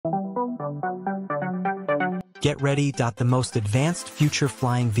Get ready. The most advanced future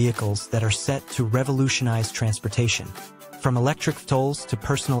flying vehicles that are set to revolutionize transportation. From electric VTOLs to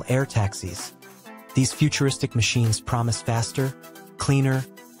personal air taxis, these futuristic machines promise faster, cleaner,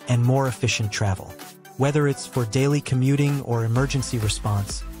 and more efficient travel. Whether it's for daily commuting or emergency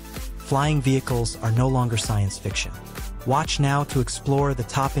response, flying vehicles are no longer science fiction. Watch now to explore the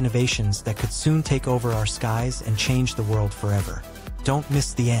top innovations that could soon take over our skies and change the world forever. Don't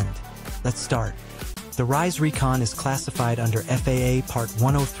miss the end. Let's start. The RISE RECON is classified under FAA Part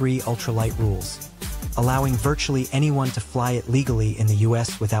 103 ultralight rules, allowing virtually anyone to fly it legally in the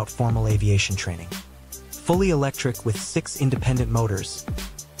US without formal aviation training. Fully electric with 6 independent motors,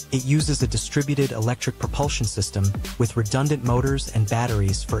 it uses a distributed electric propulsion system with redundant motors and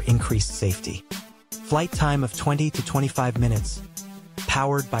batteries for increased safety. Flight time of 20 to 25 minutes,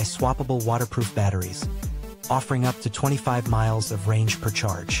 powered by swappable waterproof batteries, offering up to 25 miles of range per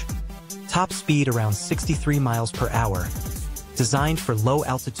charge. Top speed around 63 miles per hour, designed for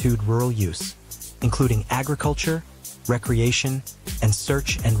low-altitude rural use, including agriculture, recreation, and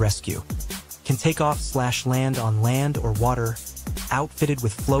search and rescue. Can take off/land on land or water, outfitted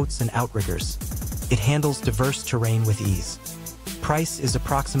with floats and outriggers. It handles diverse terrain with ease. Price is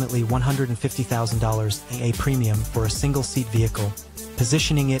approximately $150,000, a premium for a single-seat vehicle,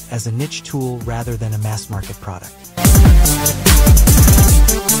 positioning it as a niche tool rather than a mass-market product.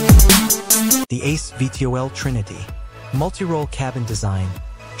 The ACE VTOL Trinity. Multi-role cabin design.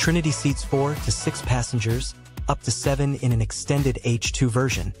 Trinity seats 4 to 6 passengers, up to 7 in an extended H2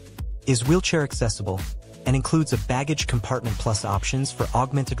 version, is wheelchair accessible, and includes a baggage compartment plus options for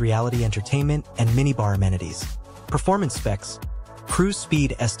augmented reality entertainment and minibar amenities. Performance specs. Cruise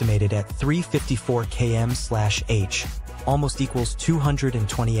speed estimated at 354 km/h, almost equals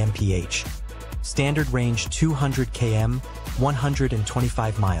 220 mph. Standard range 200 km,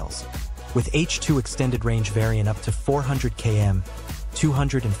 125 miles. With H2 extended range variant up to 400 km,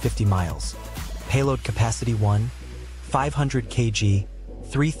 250 miles. Payload capacity 500 kg,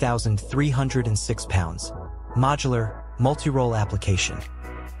 3,306 pounds. Modular, multi-role application.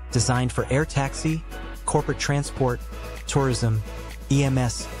 Designed for air taxi, corporate transport, tourism,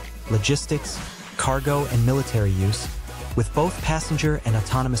 EMS, logistics, cargo and military use, with both passenger and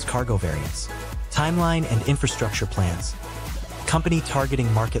autonomous cargo variants. Timeline and infrastructure plans. Company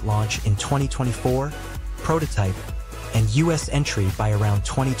targeting market launch in 2024, prototype, and US entry by around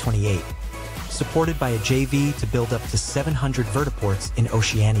 2028. Supported by a JV to build up to 700 vertiports in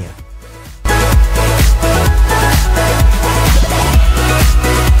Oceania.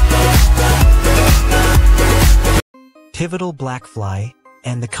 Pivotal BlackFly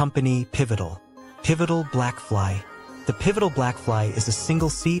and the company Pivotal. Pivotal BlackFly. The Pivotal BlackFly is a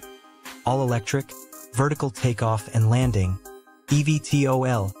single-seat, all-electric, vertical takeoff and landing,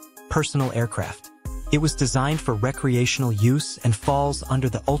 eVTOL, personal aircraft. It was designed for recreational use and falls under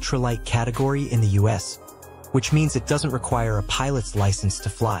the ultralight category in the US, which means it doesn't require a pilot's license to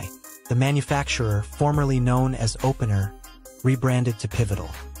fly. The manufacturer, formerly known as Opener, rebranded to Pivotal.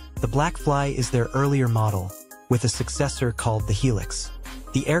 The BlackFly is their earlier model, with a successor called the Helix.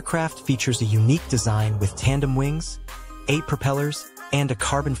 The aircraft features a unique design with tandem wings, 8 propellers, and a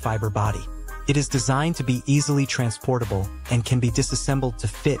carbon fiber body. It is designed to be easily transportable and can be disassembled to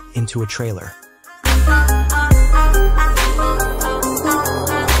fit into a trailer.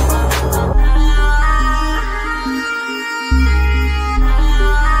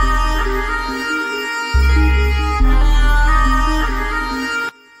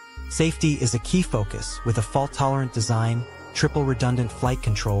 Safety is a key focus with a fault-tolerant design, triple redundant flight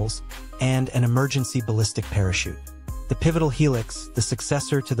controls, and an emergency ballistic parachute. The Pivotal Helix, the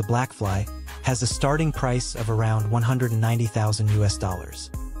successor to the BlackFly, has a starting price of around $190,000.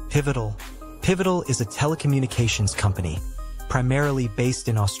 Pivotal is a telecommunications company, primarily based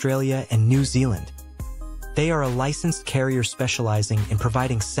in Australia and New Zealand. They are a licensed carrier specializing in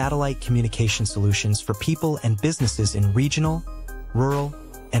providing satellite communication solutions for people and businesses in regional, rural,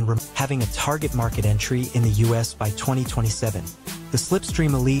 and having a target market entry in the US by 2027. The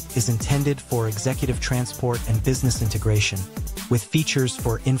Slipstream Elite is intended for executive transport and business integration, with features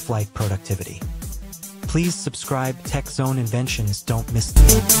for in-flight productivity. Please subscribe Tech Zone Inventions, don't miss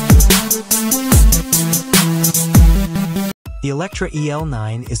The Electra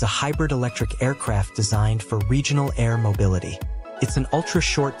EL9 is a hybrid electric aircraft designed for regional air mobility. It's an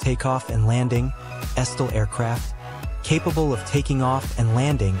ultra-short takeoff and landing, ESTOL aircraft, capable of taking off and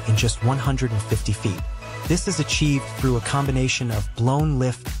landing in just 150 feet. This is achieved through a combination of blown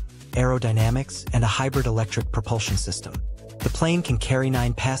lift, aerodynamics, and a hybrid electric propulsion system. The plane can carry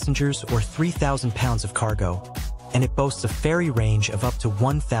 9 passengers or 3,000 pounds of cargo, and it boasts a ferry range of up to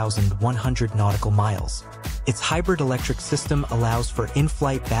 1,100 nautical miles. Its hybrid electric system allows for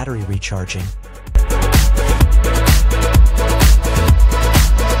in-flight battery recharging,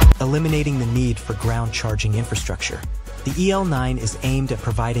 eliminating the need for ground charging infrastructure. The EL9 is aimed at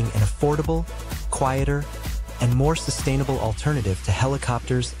providing an affordable, quieter, and more sustainable alternative to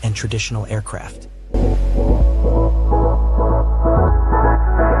helicopters and traditional aircraft.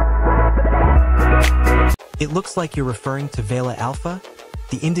 It looks like you're referring to Vela Alpha,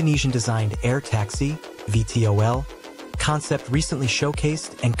 the Indonesian-designed air taxi, VTOL, concept recently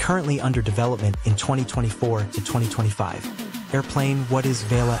showcased and currently under development in 2024 to 2025. Airplane, what is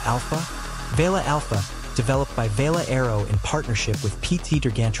Vela Alpha? Vela Alpha, developed by Vela Aero in partnership with PT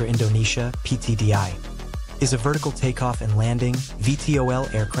Dirgantara Indonesia, PTDI, is a vertical takeoff and landing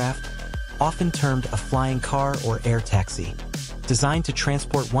VTOL aircraft, often termed a flying car or air taxi, designed to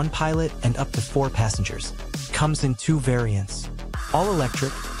transport one pilot and up to 4 passengers. Comes in 2 variants: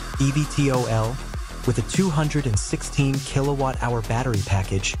 all-electric, eVTOL, with a 216 kilowatt-hour battery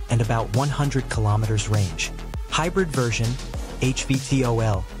package and about 100 kilometers range. Hybrid version,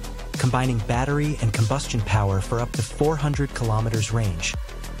 HVTOL, combining battery and combustion power for up to 400 kilometers range,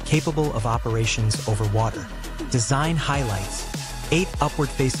 capable of operations over water. Design highlights: 8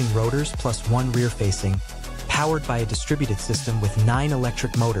 upward-facing rotors plus 1 rear-facing, powered by a distributed system with 9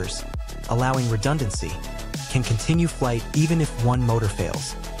 electric motors, allowing redundancy, can continue flight even if one motor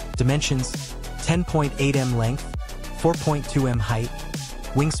fails. Dimensions: 10.8 m length, 4.2 m height,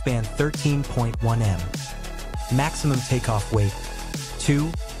 wingspan 13.1 m. Maximum takeoff weight: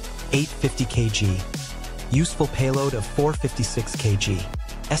 850 kg. Useful payload of 456 kg.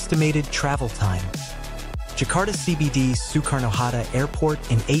 Estimated travel time: Jakarta CBD Soekarno-Hatta Airport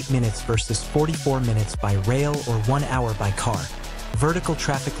in 8 minutes versus 44 minutes by rail or 1 hour by car. Vertical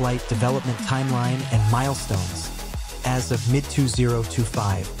traffic light development timeline and milestones. As of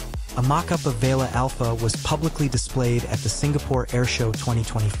mid-2025, a mock-up of Vela Alpha was publicly displayed at the Singapore Airshow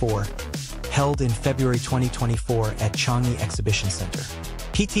 2024, held in February 2024 at Changi Exhibition Center.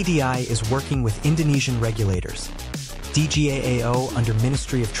 PTDI is working with Indonesian regulators, DGAAO under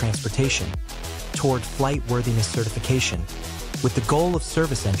Ministry of Transportation, toward flight worthiness certification, with the goal of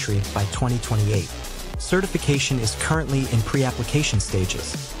service entry by 2028. Certification is currently in pre-application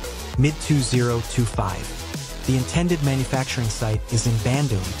stages. Mid-2025. The intended manufacturing site is in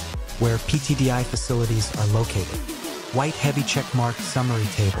Bandung, where PTDI facilities are located. White heavy checkmark summary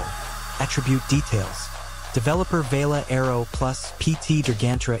table. Attribute details. Developer Vela Aero plus PT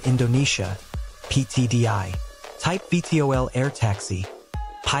Dirgantara Indonesia, PTDI. Type VTOL air taxi.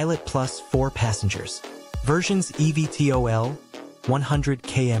 Pilot plus 4 passengers. Versions eVTOL, 100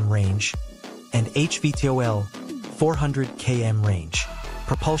 km range, and HVTOL, 400 km range.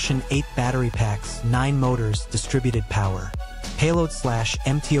 Propulsion: 8 battery packs, 9 motors, distributed power. Payload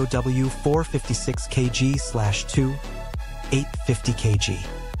 /MTOW 456 kg/2, 850 kg.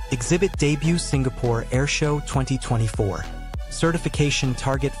 Exhibit debut Singapore Airshow 2024. Certification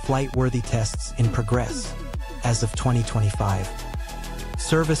target flight-worthy tests in progress as of 2025.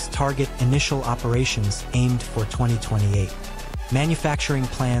 Service target initial operations aimed for 2028. Manufacturing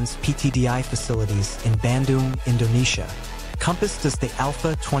plans PTDI facilities in Bandung, Indonesia. Compass, does the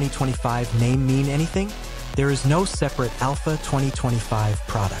Alpha 2025 name mean anything? There is no separate Alpha 2025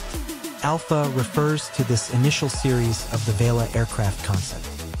 product. Alpha refers to this initial series of the Vela aircraft concept.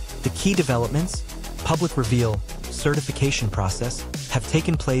 The key developments, public reveal, certification process, have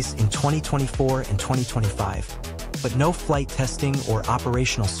taken place in 2024 and 2025, but no flight testing or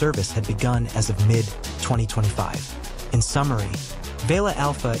operational service had begun as of mid-2025. In summary, Vela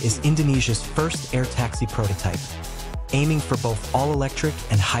Alpha is Indonesia's first air taxi prototype, aiming for both all-electric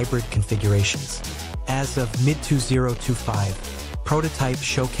and hybrid configurations. As of mid-2025, prototype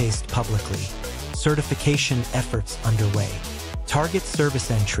showcased publicly. Certification efforts underway. Target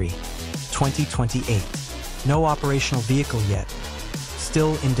service entry, 2028. No operational vehicle yet.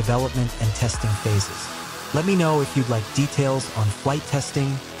 Still in development and testing phases. Let me know if you'd like details on flight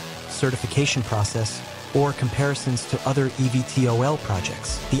testing, certification process, or comparisons to other eVTOL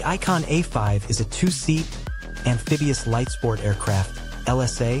projects. The RECON A5 is a 2-seat, amphibious light sport aircraft,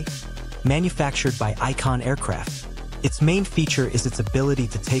 LSA, manufactured by RECON Aircraft. Its main feature is its ability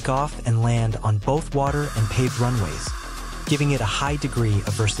to take off and land on both water and paved runways, giving it a high degree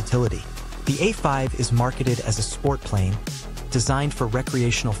of versatility. The A5 is marketed as a sport plane, designed for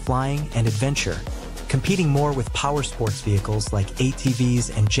recreational flying and adventure, competing more with power sports vehicles like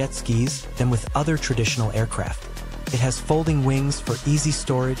ATVs and jet skis than with other traditional aircraft. It has folding wings for easy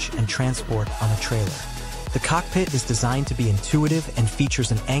storage and transport on a trailer. The cockpit is designed to be intuitive and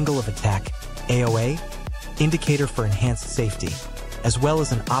features an angle of attack, AOA, indicator for enhanced safety, as well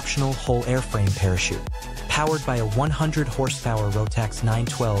as an optional whole airframe parachute. Powered by a 100 horsepower Rotax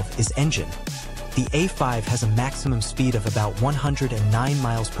 912 is engine. The A5 has a maximum speed of about 109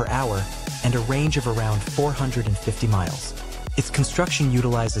 miles per hour and a range of around 450 miles. Its construction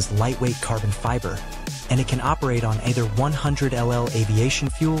utilizes lightweight carbon fiber, and it can operate on either 100 LL aviation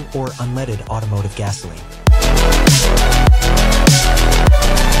fuel or unleaded automotive gasoline.